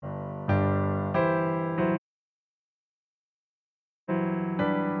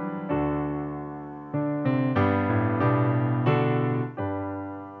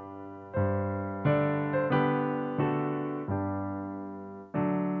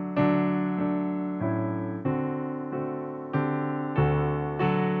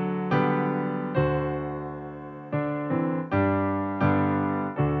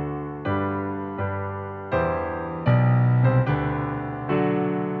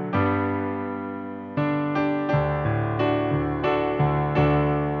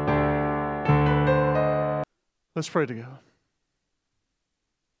Let's pray together.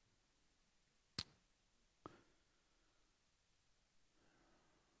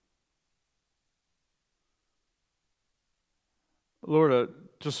 Lord, I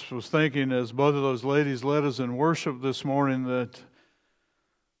just was thinking as both of those ladies led us in worship this morning that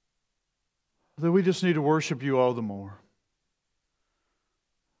we just need to worship you all the more.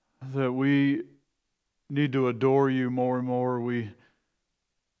 That we need to adore you more and more.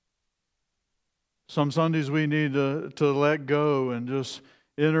 Some Sundays we need to let go and just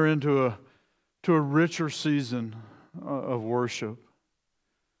enter into a richer season of worship.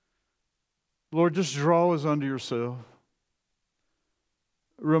 Lord, just draw us unto yourself.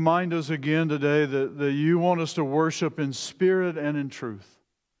 Remind us again today that you want us to worship in spirit and in truth.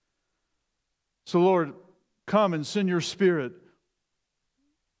 So Lord, come and send your Spirit,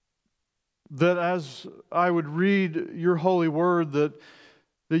 that as I would read your holy word, that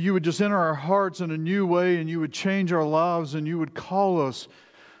you would just enter our hearts in a new way, and you would change our lives, and you would call us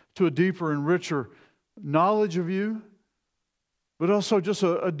to a deeper and richer knowledge of you, but also just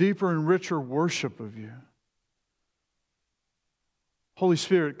a deeper and richer worship of you. Holy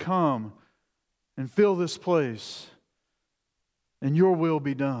Spirit, come and fill this place, and your will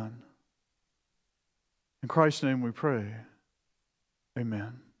be done. In Christ's name we pray.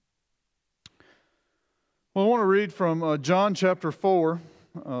 Amen. Well, I want to read from John chapter 4.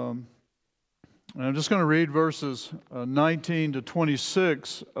 And I'm just going to read verses 19 to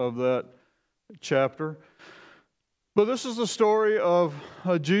 26 of that chapter. But this is the story of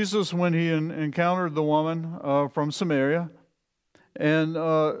Jesus when he encountered the woman from Samaria. And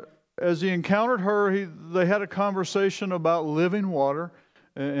as he encountered her, they had a conversation about living water,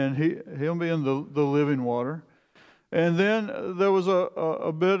 and him being the living water. And then there was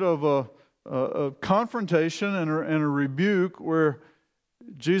a bit of a confrontation and a rebuke where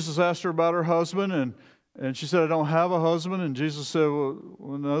Jesus asked her about her husband, and she said, I don't have a husband. And Jesus said,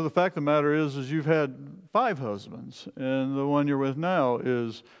 well, no, the fact of the matter is you've had 5 husbands, and the one you're with now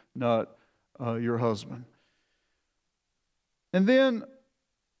is not your husband. And then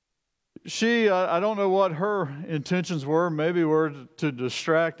I don't know what her intentions were, maybe were to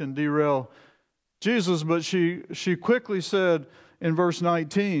distract and derail Jesus, but she quickly said in verse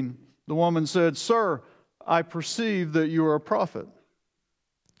 19, the woman said, Sir, I perceive that you are a prophet.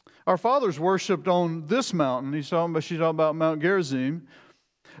 Our fathers worshipped on this mountain. She's talking about Mount Gerizim.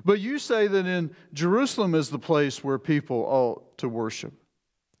 But you say that in Jerusalem is the place where people ought to worship.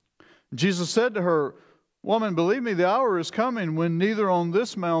 Jesus said to her, Woman, believe me, the hour is coming when neither on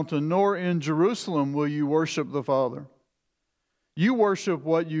this mountain nor in Jerusalem will you worship the Father. You worship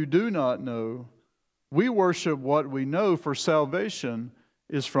what you do not know. We worship what we know, for salvation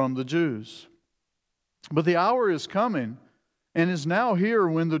is from the Jews. But the hour is coming and is now here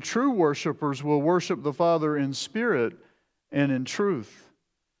when the true worshipers will worship the Father in spirit and in truth.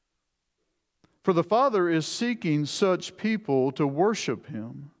 For the Father is seeking such people to worship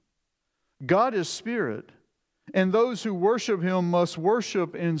Him. God is spirit, and those who worship Him must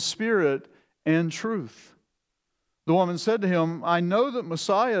worship in spirit and truth. The woman said to him, I know that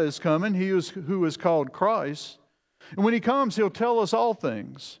Messiah is coming, He who is called Christ. And when He comes, He'll tell us all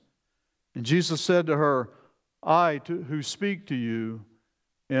things. And Jesus said to her, who speak to you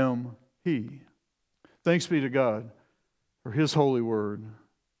am He. Thanks be to God for His holy word.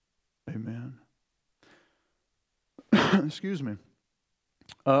 Amen. Excuse me.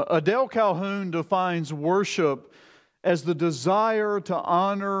 Adele Calhoun defines worship as the desire to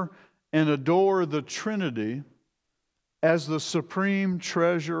honor and adore the Trinity as the supreme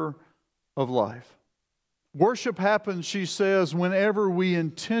treasure of life. Worship happens, she says, whenever we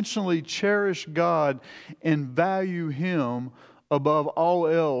intentionally cherish God and value Him above all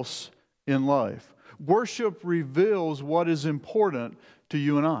else in life. Worship reveals what is important to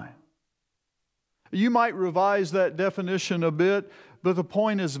you and I. You might revise that definition a bit, but the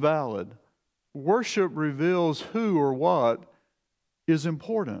point is valid. Worship reveals who or what is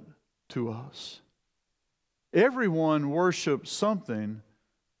important to us. Everyone worships something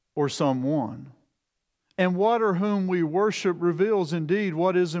or someone. And what or whom we worship reveals indeed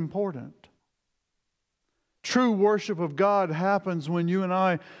what is important. True worship of God happens when you and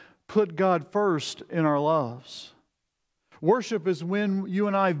I put God first in our lives. Worship is when you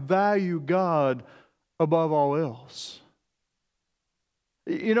and I value God above all else.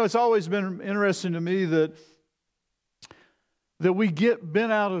 You know, it's always been interesting to me that we get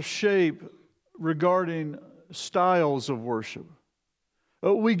bent out of shape regarding styles of worship.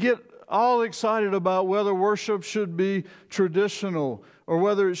 We get all excited about whether worship should be traditional or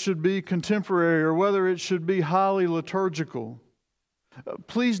whether it should be contemporary or whether it should be highly liturgical.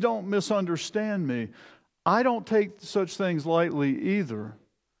 Please don't misunderstand me. I don't take such things lightly either.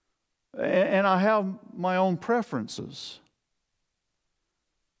 And I have my own preferences.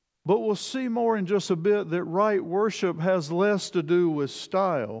 But we'll see more in just a bit that right worship has less to do with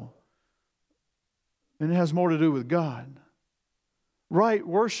style and it has more to do with God. Right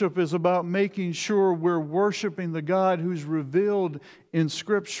worship is about making sure we're worshiping the God who's revealed in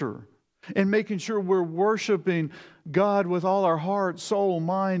Scripture and making sure we're worshiping God with all our heart, soul,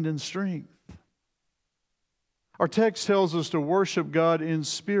 mind, and strength. Our text tells us to worship God in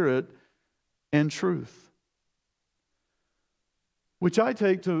spirit and truth, which I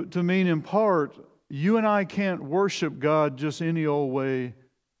take to mean in part, you and I can't worship God just any old way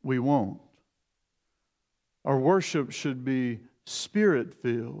we want. Our worship should be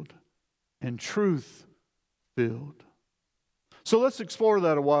Spirit-filled and truth-filled. So let's explore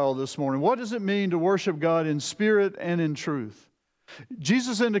that a while this morning. What does it mean to worship God in spirit and in truth?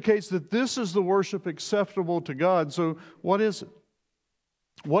 Jesus indicates that this is the worship acceptable to God. So what is it?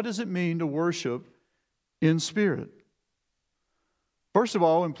 What does it mean to worship in spirit? First of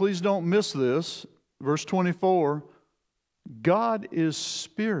all, and please don't miss this, verse 24, God is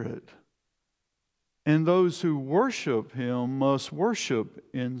spirit, and those who worship Him must worship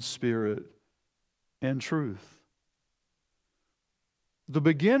in spirit and truth. The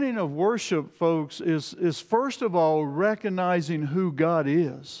beginning of worship, folks, is first of all recognizing who God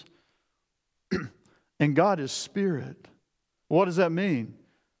is. And God is spirit. What does that mean?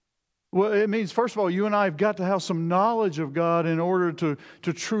 Well, it means, first of all, you and I have got to have some knowledge of God in order to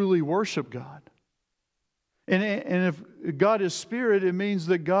truly worship God. And if God is spirit, it means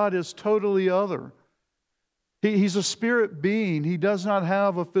that God is totally other. He's a spirit being. He does not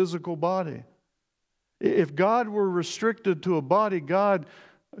have a physical body. If God were restricted to a body, God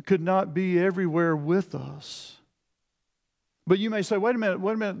could not be everywhere with us. But you may say, wait a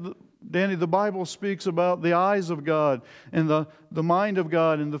minute, Danny, the Bible speaks about the eyes of God and the mind of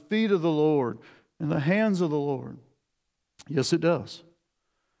God and the feet of the Lord and the hands of the Lord. Yes, it does.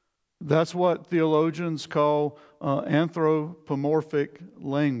 That's what theologians call anthropomorphic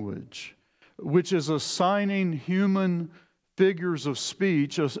language, which is assigning human figures of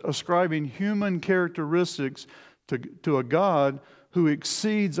speech, ascribing human characteristics to a God who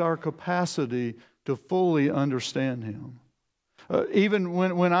exceeds our capacity to fully understand Him. Even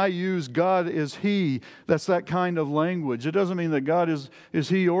when I use God is He, that's that kind of language. It doesn't mean that God is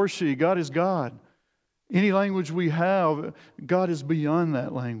He or she. God is God. Any language we have, God is beyond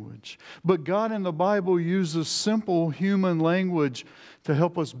that language. But God in the Bible uses simple human language to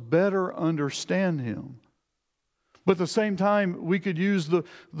help us better understand Him. But at the same time, we could use the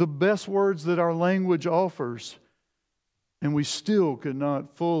best words that our language offers, and we still could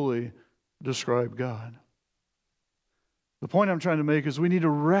not fully describe God. The point I'm trying to make is we need to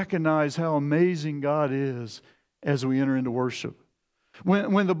recognize how amazing God is as we enter into worship.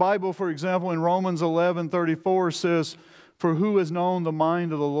 When the Bible, for example, in Romans 11:34 says, "For who has known the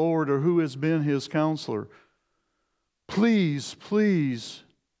mind of the Lord, or who has been His counselor?" Please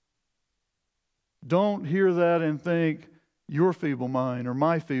don't hear that and think your feeble mind or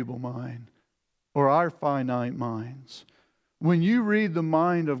my feeble mind or our finite minds. When you read the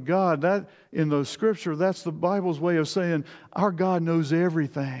mind of God, that in the Scripture, that's the Bible's way of saying our God knows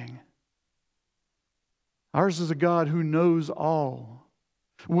everything. Ours is a God who knows all.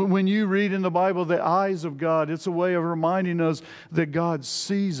 When you read in the Bible the eyes of God, it's a way of reminding us that God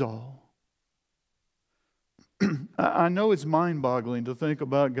sees all. I know it's mind-boggling to think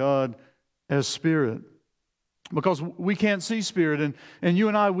about God as spirit, because we can't see spirit, and you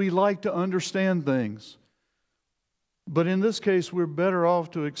and I, we like to understand things. But in this case, we're better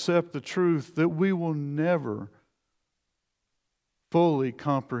off to accept the truth that we will never fully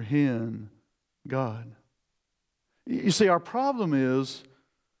comprehend God. You see, our problem is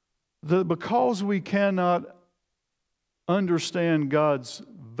that because we cannot understand God's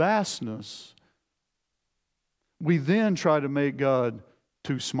vastness, we then try to make God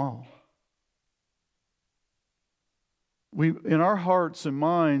too small. In our hearts and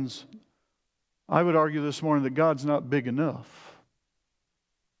minds, I would argue this morning that God's not big enough.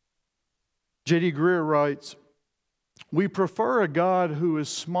 J.D. Greear writes, "We prefer a God who is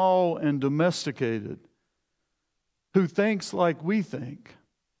small and domesticated, who thinks like we think,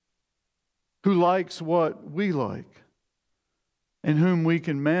 who likes what we like, and whom we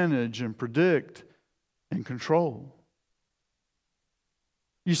can manage and predict and control."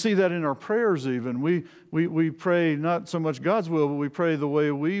 You see that in our prayers even. We pray not so much God's will, but we pray the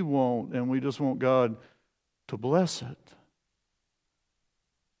way we want, and we just want God to bless it.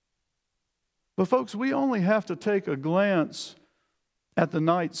 But folks, we only have to take a glance at the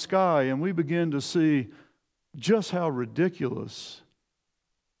night sky, and we begin to see just how ridiculous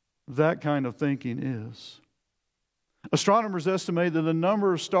that kind of thinking is. Astronomers estimate that the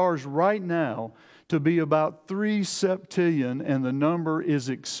number of stars right now to be about 3 septillion, and the number is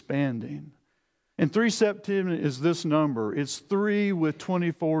expanding. And 3 septillion is this number. It's 3 with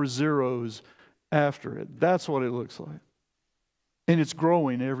 24 zeros after it. That's what it looks like. And it's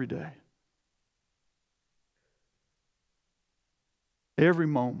growing every day. Every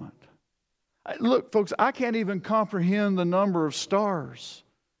moment. Look, folks, I can't even comprehend the number of stars.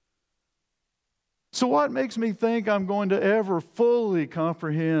 So what makes me think I'm going to ever fully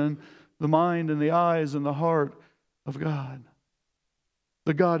comprehend the mind and the eyes and the heart of God?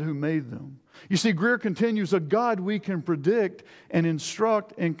 The God who made them. You see, Greer continues, a God we can predict and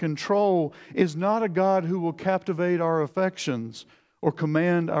instruct and control is not a God who will captivate our affections or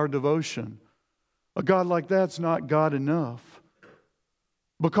command our devotion. A God like that's not God enough.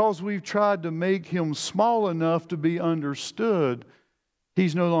 Because we've tried to make Him small enough to be understood,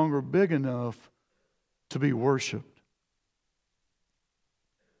 He's no longer big enough to be worshiped.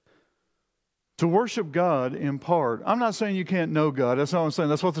 To worship God in part, I'm not saying you can't know God. That's not what I'm saying.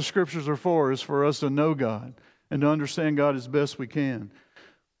 That's what the Scriptures are for, is for us to know God and to understand God as best we can.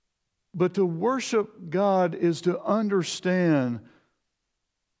 But to worship God is to understand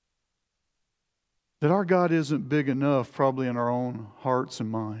that our God isn't big enough probably in our own hearts and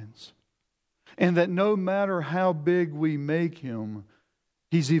minds. And that no matter how big we make Him,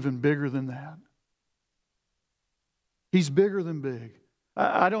 He's even bigger than that. He's bigger than big.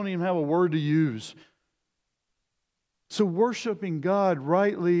 I don't even have a word to use. So worshiping God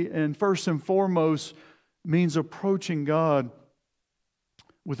rightly and first and foremost means approaching God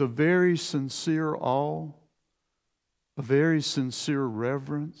with a very sincere awe, a very sincere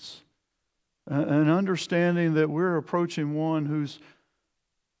reverence, an understanding that we're approaching one who's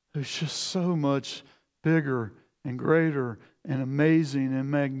just so much bigger and greater and amazing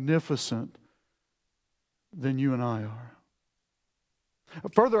and magnificent than you and I are.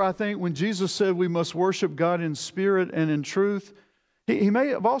 Further, I think when Jesus said we must worship God in spirit and in truth, He may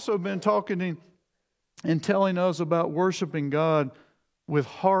have also been talking and telling us about worshiping God with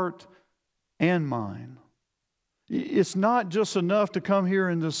heart and mind. It's not just enough to come here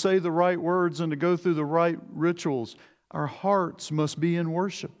and to say the right words and to go through the right rituals. Our hearts must be in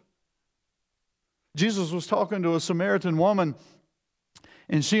worship. Jesus was talking to a Samaritan woman,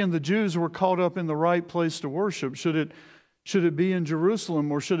 and she and the Jews were caught up in the right place to worship. Should it be in Jerusalem,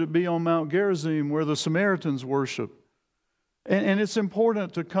 or should it be on Mount Gerizim where the Samaritans worship? And it's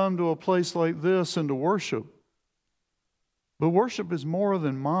important to come to a place like this and to worship. But worship is more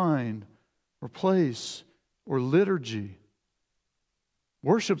than mind or place or liturgy.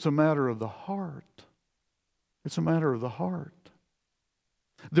 Worship's a matter of the heart. It's a matter of the heart.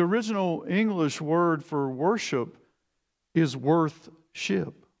 The original English word for worship is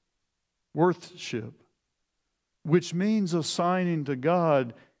worthship, which means assigning to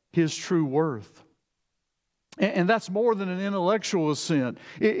God His true worth. And that's more than an intellectual assent.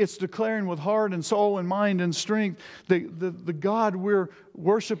 It's declaring with heart and soul and mind and strength that the God we're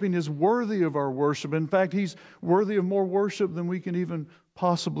worshiping is worthy of our worship. In fact, He's worthy of more worship than we can even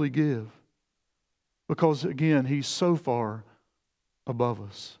possibly give. Because, again, He's so far above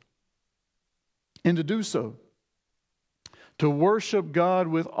us. And to do so, to worship God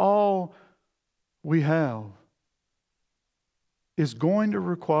with all we have, is going to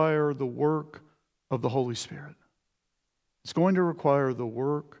require the work of the Holy Spirit. It's going to require the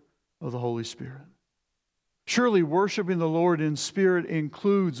work of the Holy Spirit. Surely worshiping the Lord in spirit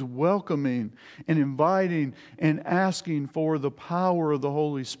includes welcoming and inviting and asking for the power of the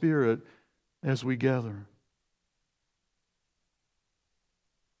Holy Spirit as we gather.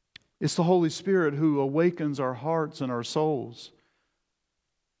 It's the Holy Spirit who awakens our hearts and our souls.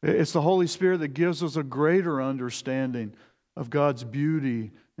 It's the Holy Spirit that gives us a greater understanding of God's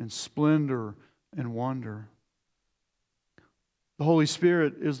beauty and splendor and wonder. The Holy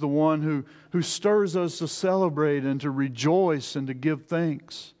Spirit is the one who stirs us to celebrate and to rejoice and to give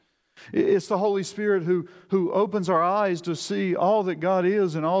thanks. It's the Holy Spirit who opens our eyes to see all that God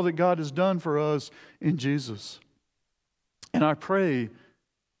is and all that God has done for us in Jesus. And I pray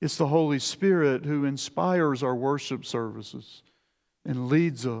it's the Holy Spirit who inspires our worship services and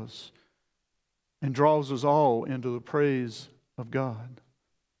leads us and draws us all into the praise of God.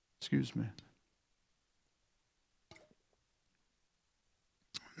 Excuse me.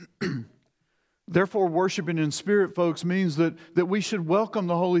 Therefore, worshiping in spirit, folks, means that we should welcome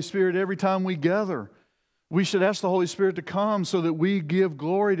the Holy Spirit every time we gather. We should ask the Holy Spirit to come so that we give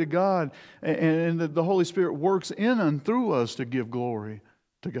glory to God and that the Holy Spirit works in and through us to give glory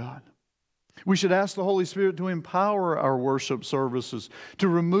to God. We should ask the Holy Spirit to empower our worship services, to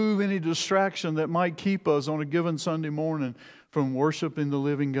remove any distraction that might keep us on a given Sunday morning from worshiping the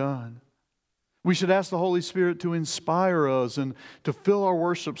living God. We should ask the Holy Spirit to inspire us and to fill our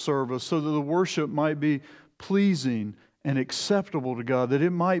worship service so that the worship might be pleasing and acceptable to God, that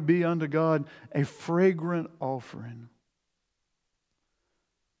it might be unto God a fragrant offering.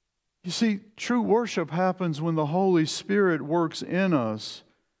 You see, true worship happens when the Holy Spirit works in us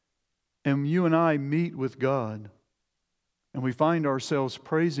and you and I meet with God and we find ourselves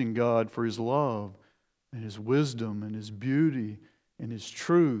praising God for His love and His wisdom and His beauty and His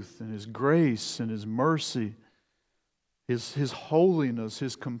truth and His grace and His mercy, His holiness,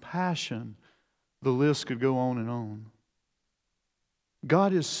 His compassion. The list could go on and on.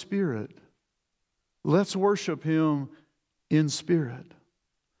 God is spirit. Let's worship Him in spirit.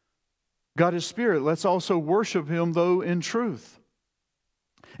 God is spirit. Let's also worship Him, though, in truth.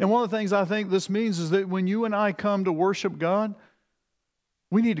 And one of the things I think this means is that when you and I come to worship God,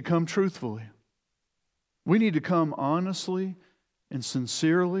 we need to come truthfully. We need to come honestly and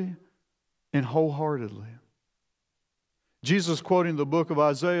sincerely and wholeheartedly. Jesus, quoting the book of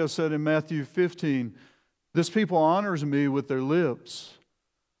Isaiah, said in Matthew 15, "This people honors me with their lips,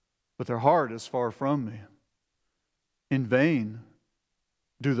 but their heart is far from me. In vain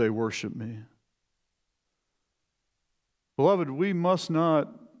do they worship me." Beloved, we must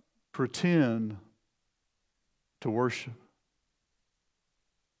not pretend to worship.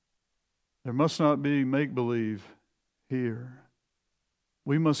 There must not be make-believe here.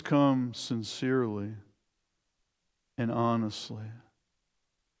 We must come sincerely and honestly.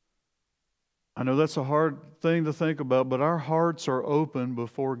 I know that's a hard thing to think about, but our hearts are open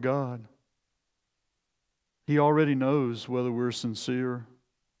before God. He already knows whether we're sincere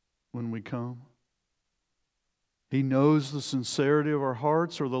when we come. He knows the sincerity of our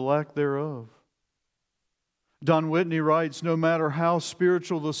hearts or the lack thereof. Don Whitney writes, "No matter how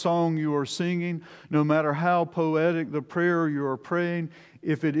spiritual the song you are singing, no matter how poetic the prayer you are praying,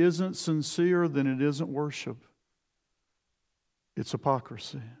 if it isn't sincere, then it isn't worship. It's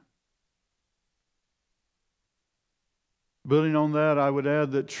hypocrisy." Building on that, I would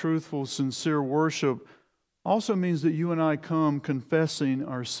add that truthful, sincere worship also means that you and I come confessing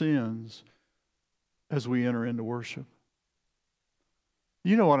our sins as we enter into worship.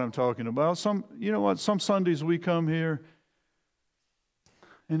 You know what I'm talking about. Some Sundays we come here,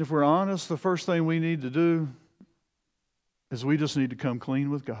 and if we're honest, the first thing we need to do is we just need to come clean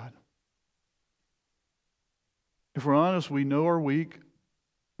with God. If we're honest, we know our week.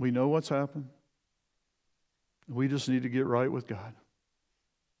 We know what's happened. We just need to get right with God.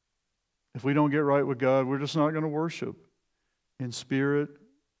 If we don't get right with God, we're just not going to worship in spirit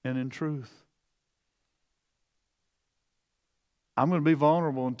and in truth. I'm going to be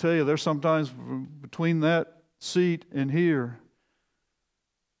vulnerable and tell you there's sometimes between that seat and here,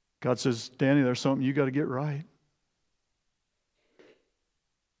 God says, "Danny, there's something you got to get right."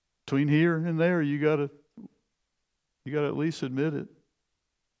 Between here and there, you got to at least admit it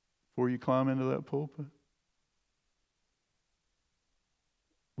before you climb into that pulpit.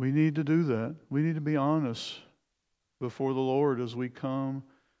 We need to do that. We need to be honest before the Lord as we come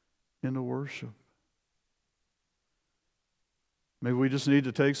into worship. Maybe we just need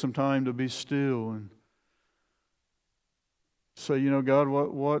to take some time to be still and say, God,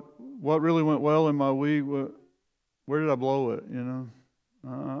 what really went well in my week? Where did I blow it?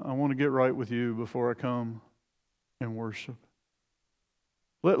 I want to get right with you before I come and worship.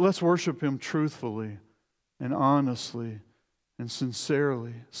 Let's worship Him truthfully and honestly and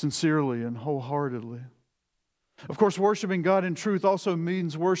sincerely and wholeheartedly. Of course, worshiping God in truth also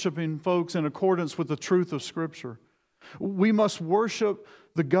means worshiping folks in accordance with the truth of Scripture. We must worship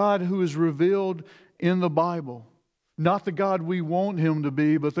the God who is revealed in the Bible. Not the God we want Him to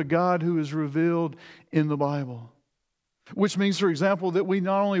be, but the God who is revealed in the Bible. Which means, for example, that we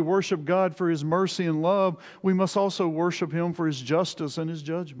not only worship God for His mercy and love, we must also worship Him for His justice and His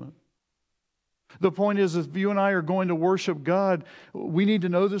judgment. The point is, if you and I are going to worship God, we need to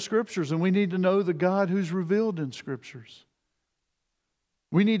know the Scriptures, and we need to know the God who's revealed in Scriptures.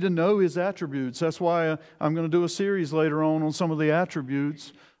 We need to know His attributes. That's why I'm going to do a series later on some of the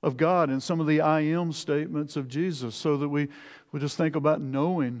attributes of God and some of the I am statements of Jesus, so that we just think about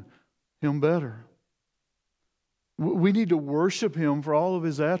knowing Him better. We need to worship Him for all of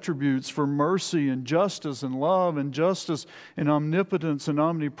His attributes, for mercy and justice and love and justice and omnipotence and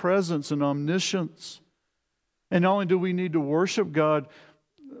omnipresence and omniscience. And not only do we need to worship God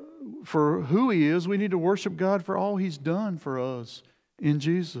for who He is, we need to worship God for all He's done for us in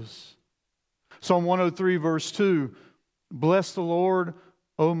Jesus. Psalm 103 verse 2, "Bless the Lord,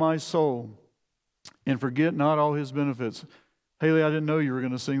 O my soul, and forget not all his benefits. Haley, I didn't know you were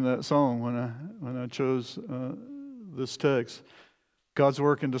going to sing that song when I chose this text. God's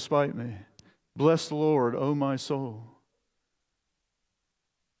working despite me. Bless the Lord, O my soul.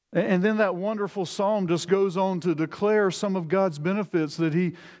 And then that wonderful psalm just goes on to declare some of God's benefits, that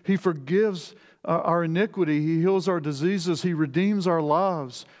He forgives our iniquity, He heals our diseases, He redeems our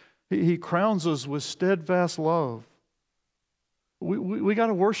lives, He crowns us with steadfast love. We got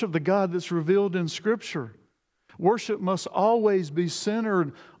to worship the God that's revealed in Scripture. Worship must always be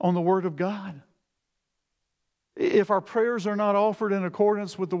centered on the Word of God. If our prayers are not offered in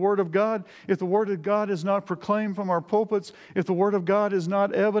accordance with the Word of God, if the Word of God is not proclaimed from our pulpits, if the Word of God is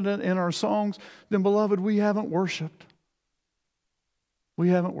not evident in our songs, then, beloved, we haven't worshiped. We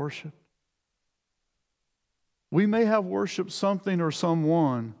haven't worshiped. We may have worshiped something or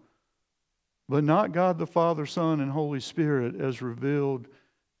someone, but not God the Father, Son, and Holy Spirit as revealed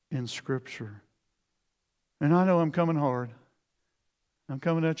in Scripture. And I know I'm coming hard. I'm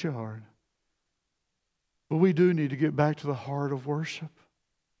coming at you hard. But we do need to get back to the heart of worship.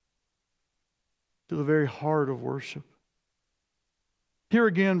 To the very heart of worship. Here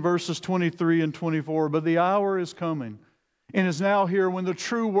again, verses 23 and 24. But the hour is coming and is now here when the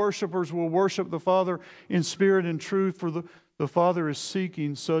true worshipers will worship the Father in spirit and truth, for the Father is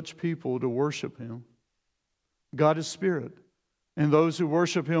seeking such people to worship Him. God is spirit, and those who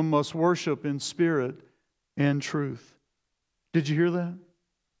worship Him must worship in spirit and truth. Did you hear that?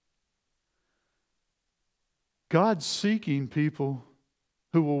 God's seeking people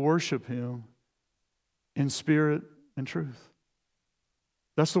who will worship Him in spirit and truth.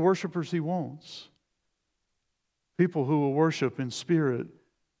 That's the worshipers He wants. People who will worship in spirit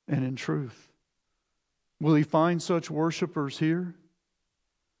and in truth. Will He find such worshipers here?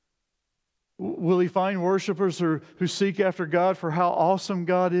 Will He find worshipers who seek after God for how awesome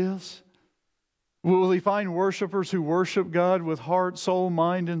God is? Will He find worshipers who worship God with heart, soul,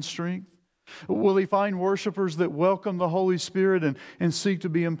 mind, and strength? Will He find worshipers that welcome the Holy Spirit and seek to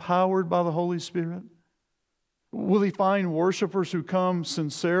be empowered by the Holy Spirit? Will He find worshipers who come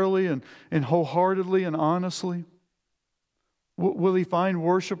sincerely and wholeheartedly and honestly? Will He find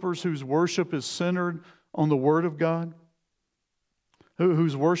worshipers whose worship is centered on the Word of God?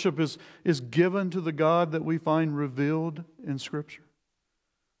 Whose worship is given to the God that we find revealed in Scripture?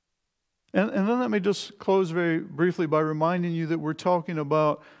 And then let me just close very briefly by reminding you that we're talking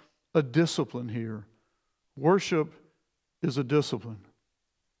about a discipline here. Worship is a discipline.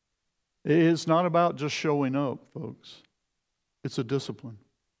 It's not about just showing up, folks. It's a discipline.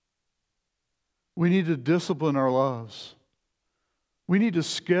 We need to discipline our lives. We need to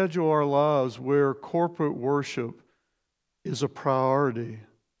schedule our lives where corporate worship is a priority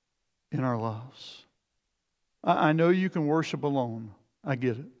in our lives. I know you can worship alone. I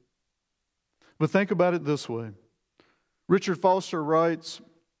get it. But think about it this way. Richard Foster writes,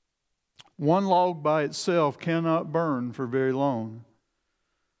 "One log by itself cannot burn for very long.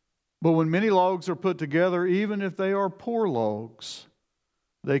 But when many logs are put together, even if they are poor logs,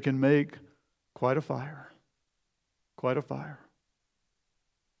 they can make quite a fire." Quite a fire.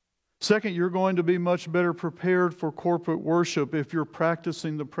 Second, you're going to be much better prepared for corporate worship if you're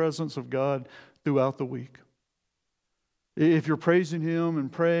practicing the presence of God throughout the week. If you're praising Him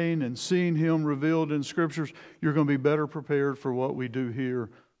and praying and seeing Him revealed in Scriptures, you're going to be better prepared for what we do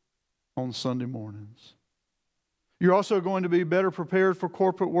here on Sunday mornings. You're also going to be better prepared for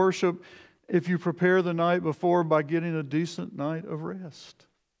corporate worship if you prepare the night before by getting a decent night of rest.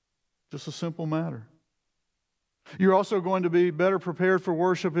 Just a simple matter. You're also going to be better prepared for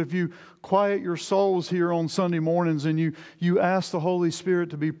worship if you quiet your souls here on Sunday mornings and you ask the Holy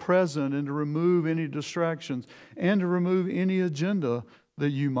Spirit to be present and to remove any distractions and to remove any agenda that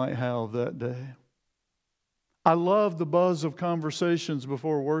you might have that day. I love the buzz of conversations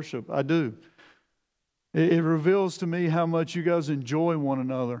before worship. I do. It reveals to me how much you guys enjoy one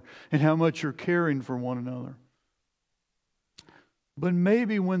another and how much you're caring for one another. But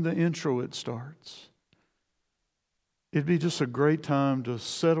maybe when the introit starts, it'd be just a great time to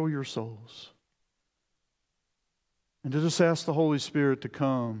settle your souls and to just ask the Holy Spirit to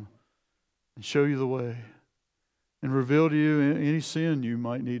come and show you the way and reveal to you any sin you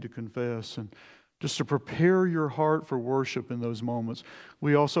might need to confess, and just to prepare your heart for worship in those moments.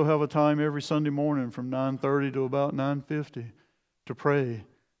 We also have a time every Sunday morning from 9:30 to about 9:50 to pray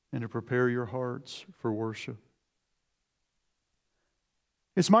and to prepare your hearts for worship.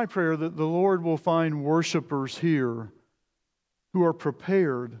 It's my prayer that the Lord will find worshipers here who are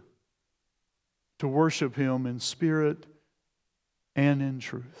prepared to worship Him in spirit and in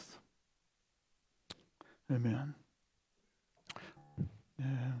truth. Amen.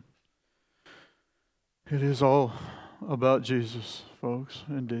 Yeah. It is all about Jesus, folks,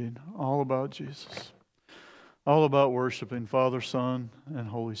 indeed. All about Jesus. All about worshiping Father, Son, and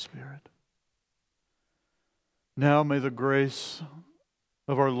Holy Spirit. Now may the grace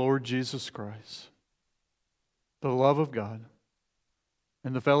of our Lord Jesus Christ, the love of God,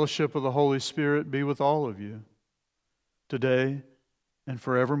 and the fellowship of the Holy Spirit be with all of you today and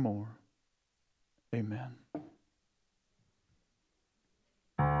forevermore. Amen.